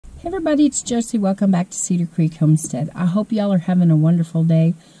Hey everybody, it's Josie. Welcome back to Cedar Creek Homestead. I hope y'all are having a wonderful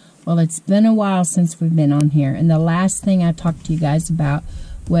day. Well, it's been a while since we've been on here, and the last thing I talked to you guys about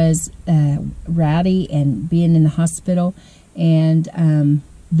was Rowdy and being in the hospital, and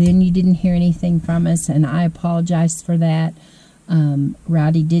then you didn't hear anything from us, and I apologize for that.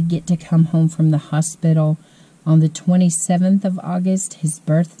 Rowdy did get to come home from the hospital on the 27th of August, his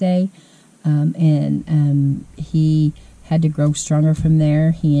birthday, and he had to grow stronger from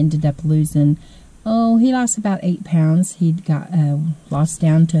there. He ended up losing, he lost about 8 pounds. He got lost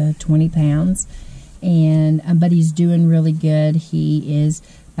down to 20 pounds, and but he's doing really good. He is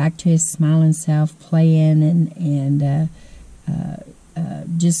back to his smiling self, playing and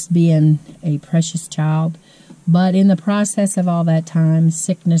just being a precious child. But in the process of all that time,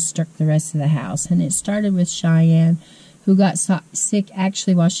 sickness struck the rest of the house, and it started with Cheyenne, who got sick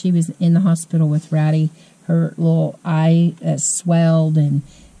actually while she was in the hospital with Rowdy. Her little eye swelled, and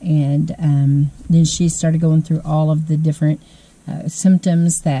then she started going through all of the different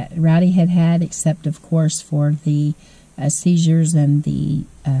symptoms that Rowdy had, except of course for the seizures and the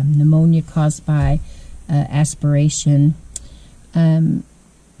pneumonia caused by aspiration. And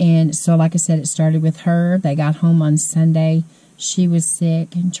so, like I said, it started with her. They got home on Sunday. She was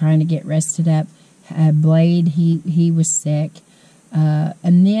sick and trying to get rested up. Blade, he was sick.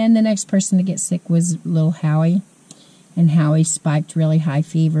 And then the next person to get sick was little Howie. And Howie spiked really high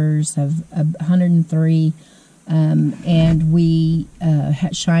fevers of 103. And we,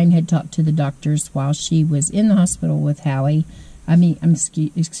 Shine had talked to the doctors while she was in the hospital with Howie.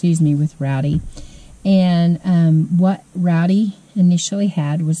 Excuse me, with Rowdy. And what Rowdy initially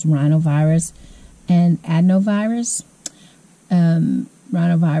had was rhinovirus and adenovirus.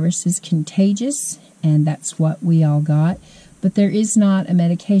 Rhinovirus is contagious, and that's what we all got. But there is not a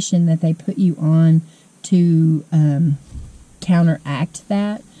medication that they put you on to counteract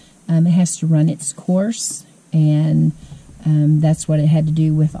that. It has to run its course, and that's what it had to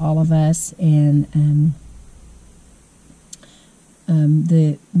do with all of us. And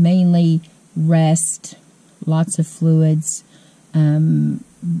the mainly rest, lots of fluids,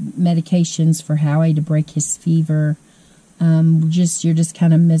 medications for Howie to break his fever. You're just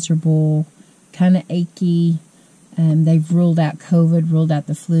kind of miserable, kind of achy. They've ruled out COVID, ruled out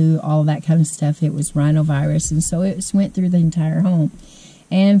the flu, all that kind of stuff. It was rhinovirus, and so it went through the entire home.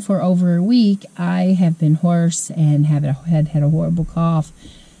 And for over a week, I have been hoarse and had a horrible cough.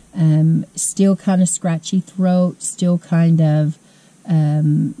 Still kind of scratchy throat, still kind of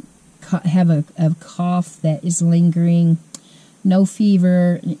have a cough that is lingering. No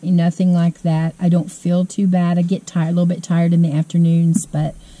fever, nothing like that. I don't feel too bad. I get tired, a little bit tired in the afternoons,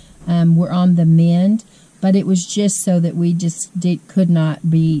 but we're on the mend. But it was just so that we could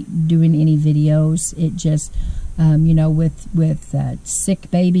not be doing any videos. It just, with sick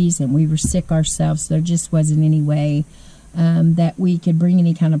babies, and we were sick ourselves, there just wasn't any way that we could bring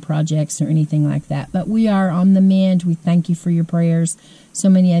any kind of projects or anything like that. But we are on the mend. We thank you for your prayers. So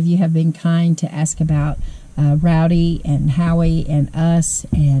many of you have been kind to ask about Rowdy and Howie and us,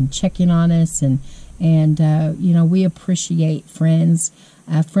 and checking on us, and we appreciate friends.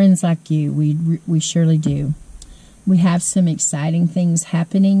 Friends like you, we surely do. We have some exciting things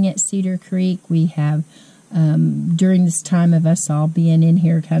happening at Cedar Creek. We have, during this time of us all being in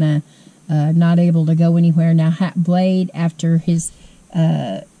here, kind of not able to go anywhere. Now, Blade, after his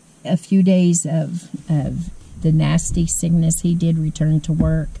a few days of the nasty sickness, he did return to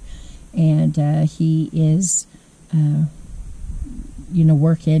work, and he is,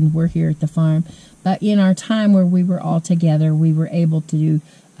 working. We're here at the farm. But in our time where we were all together, we were able to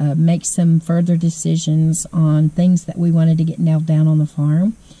make some further decisions on things that we wanted to get nailed down on the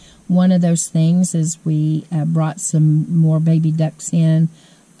farm. One of those things is we brought some more baby ducks in.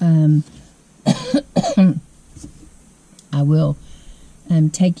 I will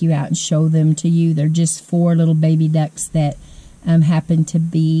take you out and show them to you. They're just 4 little baby ducks that happen to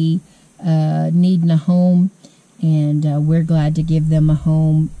be needing a home, and we're glad to give them a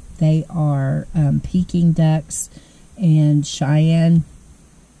home. They are Peking ducks, and Cheyenne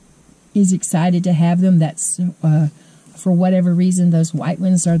is excited to have them. That's, for whatever reason, those white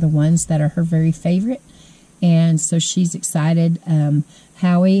ones are the ones that are her very favorite, and so she's excited.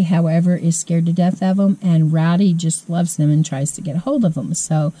 Howie, however, is scared to death of them, and Rowdy just loves them and tries to get a hold of them.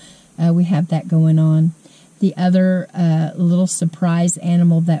 So we have that going on. The other little surprise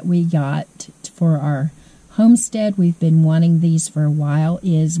animal that we got for our Homestead, we've been wanting these for a while,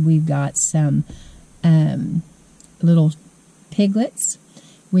 is we've got some little piglets.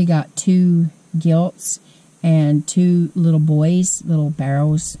 We got 2 gilts and 2 little boys, little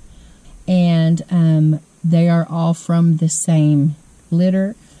barrows, and they are all from the same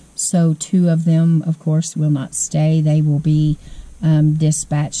litter. So 2 of them, of course, will not stay. They will be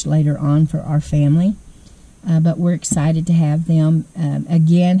dispatched later on for our family. But we're excited to have them.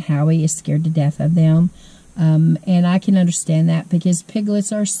 Again, Howie is scared to death of them. And I can understand that because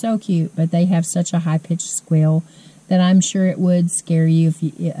piglets are so cute, but they have such a high-pitched squeal that I'm sure it would scare you if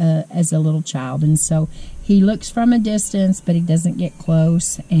you, as a little child. And so he looks from a distance, but he doesn't get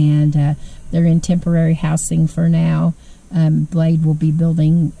close. And they're in temporary housing for now. Blade will be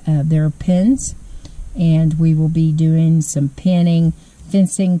building their pens, and we will be doing some penning,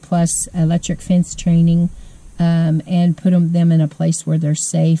 fencing, plus electric fence training, and put them in a place where they're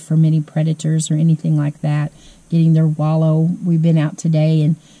safe from any predators or anything like that. Getting their wallow. We've been out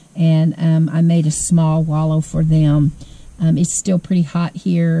today, and I made a small wallow for them. It's still pretty hot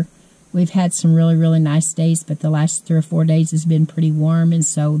here. We've had some really, really nice days, but the last 3 or 4 days has been pretty warm, and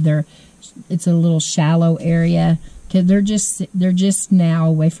so it's a little shallow area. Cause they're just now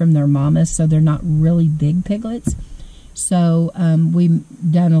away from their mamas, so they're not really big piglets. So we've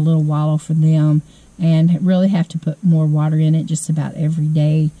done a little wallow for them, and really have to put more water in it just about every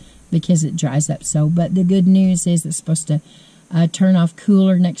day because it dries up so. But the good news is it's supposed to turn off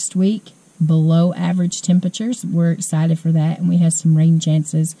cooler next week, below average temperatures. We're excited for that, and we have some rain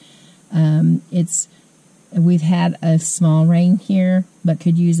chances. We've had a small rain here, but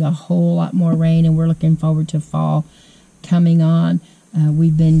could use a whole lot more rain, and we're looking forward to fall coming on.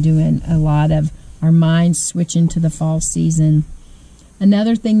 We've been doing a lot of our minds switching to the fall season.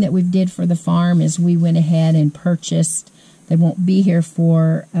 Another thing that we did for the farm is we went ahead and purchased, they won't be here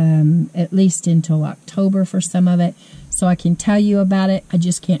for at least until October for some of it, so I can tell you about it. I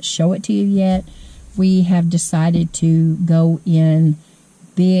just can't show it to you yet. We have decided to go in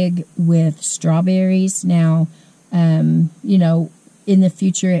big with strawberries. Now, you know, in the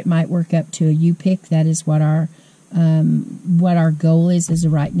future it might work up to a U-pick. That is what our goal is as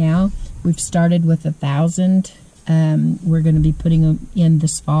of right now. We've started with 1,000. We're going to be putting them in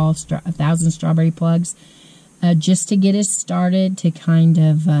this fall, 1,000 strawberry plugs, just to get us started, to kind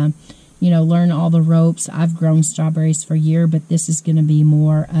of, you know, learn all the ropes. I've grown strawberries for a year, but this is going to be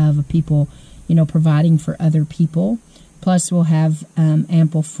more of people, you know, providing for other people. Plus, we'll have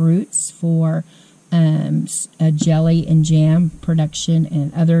ample fruits for jelly and jam production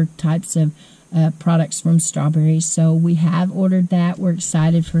and other types of products from strawberries. So we have ordered that. We're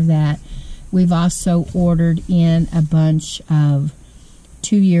excited for that. We've also ordered in a bunch of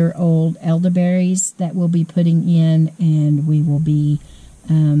 2-year-old elderberries that we'll be putting in, and we will be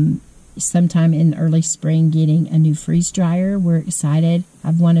sometime in early spring getting a new freeze dryer. We're excited.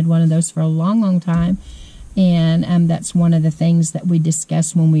 I've wanted one of those for a long, long time. And that's one of the things that we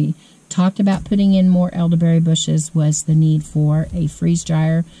discussed when we talked about putting in more elderberry bushes, was the need for a freeze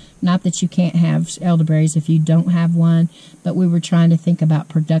dryer. Not that you can't have elderberries if you don't have one, but we were trying to think about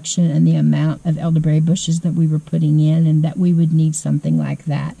production and the amount of elderberry bushes that we were putting in, and that we would need something like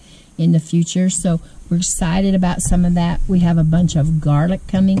that in the future. So we're excited about some of that. We have a bunch of garlic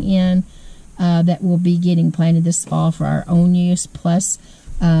coming in that will be getting planted this fall for our own use, plus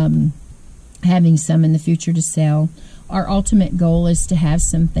having some in the future to sell. Our ultimate goal is to have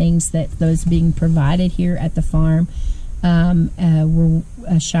some things that those being provided here at the farm. Shine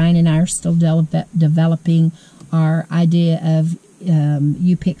and I are still developing our idea of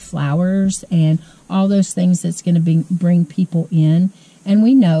you-pick flowers and all those things that's going to bring people in. And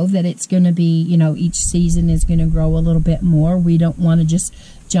we know that it's going to be, you know, each season is going to grow a little bit more. We don't want to just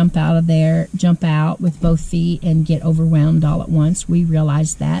jump out with both feet and get overwhelmed all at once. We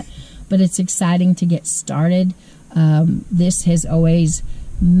realize that. But it's exciting to get started. This has always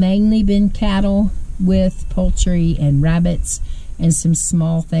mainly been cattle, with poultry and rabbits and some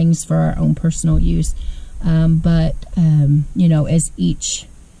small things for our own personal use. But you know, as each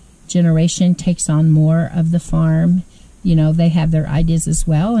generation takes on more of the farm, you know, they have their ideas as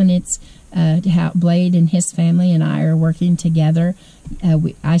well. And it's how Blade and his family and I are working together.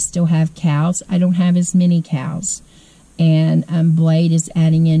 I still have cows. I don't have as many cows. And Blade is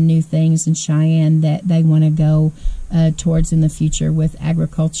adding in new things in Cheyenne that they want to go towards in the future with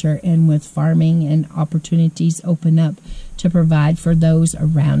agriculture and with farming, and opportunities open up to provide for those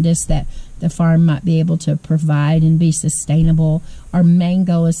around us that the farm might be able to provide and be sustainable. Our main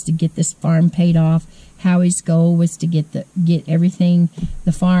goal is to get this farm paid off. Howie's goal was to get everything,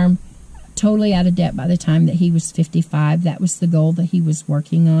 the farm, totally out of debt by the time that he was 55. That was the goal that he was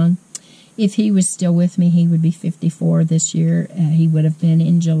working on. If he was still with me, he would be 54 this year. He would have been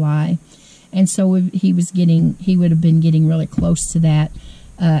in July. And so he would have been getting really close to that.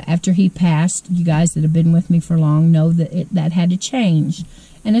 After he passed, you guys that have been with me for long know that that had to change.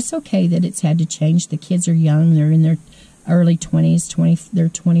 And it's okay that it's had to change. The kids are young. They're in their early 20s. They're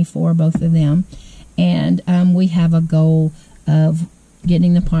 24, both of them. And we have a goal of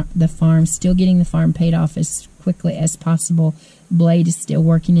getting the farm paid off as quickly as possible. Blade is still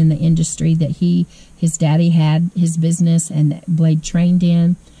working in the industry that his daddy had his business and that Blade trained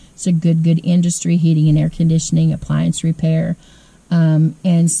in. It's a good industry, heating and air conditioning, appliance repair.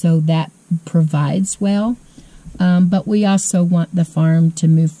 And so that provides well. But we also want the farm to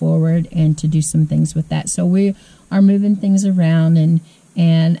move forward and to do some things with that. So we are moving things around, and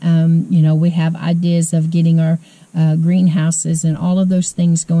we have ideas of getting our greenhouses and all of those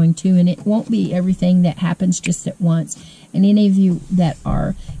things going too. And it won't be everything that happens just at once. And any of you that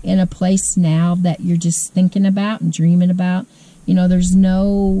are in a place now that you're just thinking about and dreaming about, there's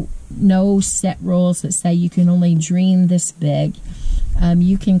no set rules that say you can only dream this big.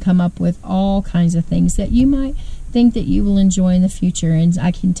 You can come up with all kinds of things that you might think that you will enjoy in the future. And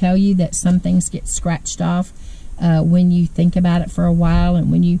I can tell you that some things get scratched off when you think about it for a while,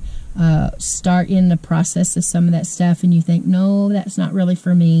 and when you start in the process of some of that stuff and you think, no, that's not really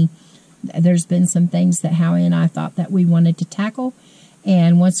for me. There's been some things that Howie and I thought that we wanted to tackle,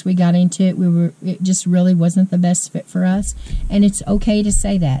 and once we got into it, it just really wasn't the best fit for us. And it's okay to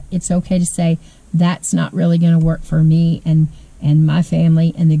say that. It's okay to say that's not really going to work for me and my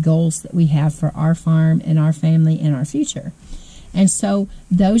family and the goals that we have for our farm and our family and our future. And so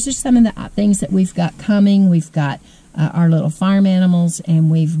those are some of the things that we've got coming. We've got our little farm animals, and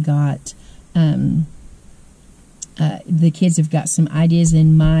we've got the kids have got some ideas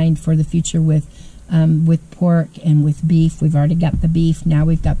in mind for the future with pork and with beef. We've already got the beef. Now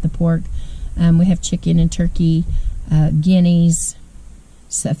we've got the pork. We have chicken and turkey, guineas,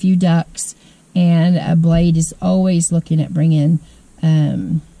 a few ducks, and Blade is always looking at bringing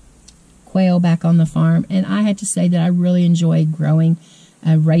quail back on the farm. And I had to say that I really enjoy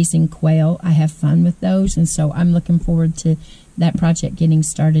raising quail. I have fun with those, and so I'm looking forward to that project getting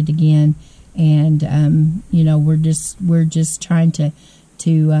started again. And we're just trying to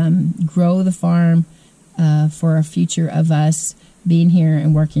grow the farm for a future of us being here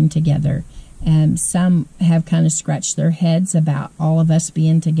and working together. And some have kind of scratched their heads about all of us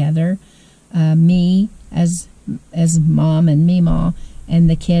being together. Me as mom and Meemaw and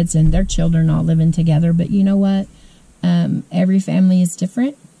the kids and their children all living together. But you know what? Every family is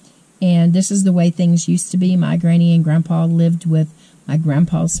different, and this is the way things used to be. My granny and grandpa lived with my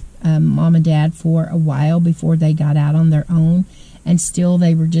grandpa's mom and dad for a while before they got out on their own, and still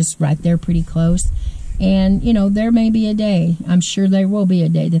they were just right there pretty close. And there may be a day, I'm sure there will be a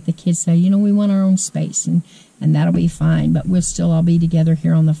day, that the kids say, we want our own space, and that'll be fine, but we'll still all be together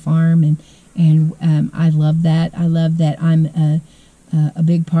here on the farm. And I love that. I love that I'm a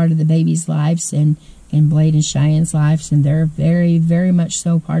big part of the babies' lives and Blade and Cheyenne's lives, and they're very, very much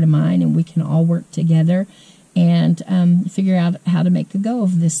so part of mine, and we can all work together and figure out how to make a go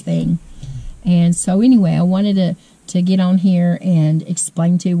of this thing. And so anyway, I wanted to get on here and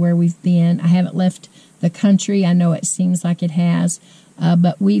explain to you where we've been. I haven't left the country. I know it seems like it has,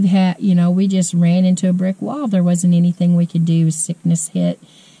 but we just ran into a brick wall. There wasn't anything we could do. Sickness hit,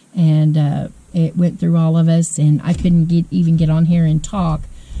 and it went through all of us, and I couldn't even get on here and talk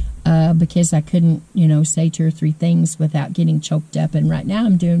because I couldn't, say 2 or 3 things without getting choked up. And right now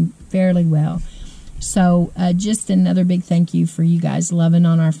I'm doing fairly well. So just another big thank you for you guys loving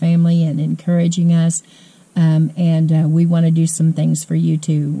on our family and encouraging us. And we want to do some things for you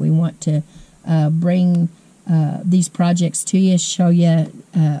too. We want to bring these projects to you, show you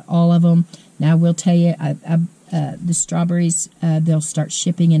all of them. Now, we'll tell you, the strawberries, they'll start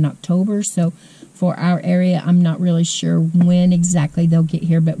shipping in October. So for our area, I'm not really sure when exactly they'll get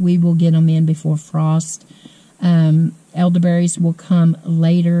here, but we will get them in before frost. Elderberries will come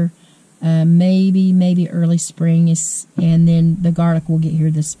later, maybe early spring, and then the garlic will get here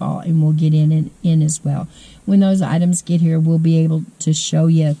this fall, and we'll get in as well. When those items get here, we'll be able to show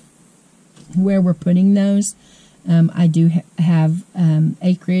you where we're putting those. I do have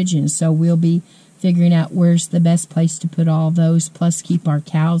acreage, and so we'll be figuring out where's the best place to put all those, plus keep our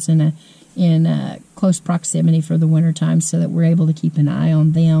cows in close proximity for the wintertime so that we're able to keep an eye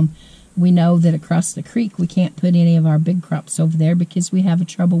on them. We know that across the creek we can't put any of our big crops over there because we have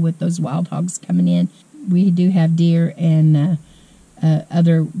trouble with those wild hogs coming in. We do have deer and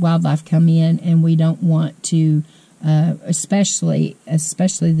other wildlife come in, and we don't want to, especially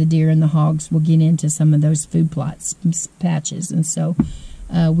the deer and the hogs will get into some of those food plots patches, and so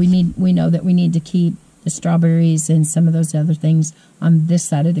we know that we need to keep the strawberries and some of those other things on this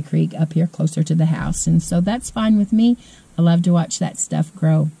side of the creek up here closer to the house, and so that's fine with me. I love to watch that stuff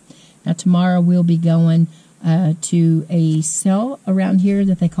grow. Now tomorrow we'll be going to a cell around here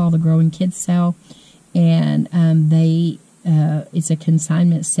that they call the Growing Kids Cell, and it's a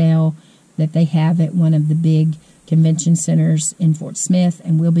consignment sale that they have at one of the big convention centers in Fort Smith,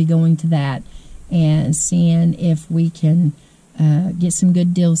 and we'll be going to that and seeing if we can get some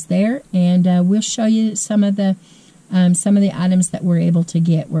good deals there, and we'll show you some of the items that we're able to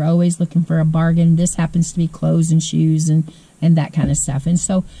get. We're always looking for a bargain. This happens to be clothes and shoes and that kind of stuff. And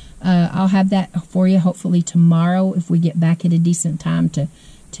so I'll have that for you hopefully tomorrow if we get back at a decent time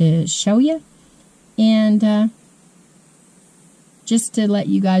to show you. And just to let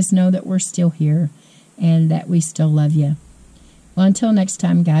you guys know that we're still here and that we still love you. Well, until next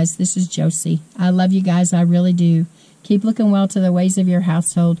time, guys, this is Josie. I love you guys. I really do. Keep looking well to the ways of your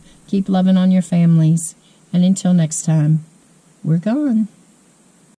household. Keep loving on your families. And until next time, we're gone.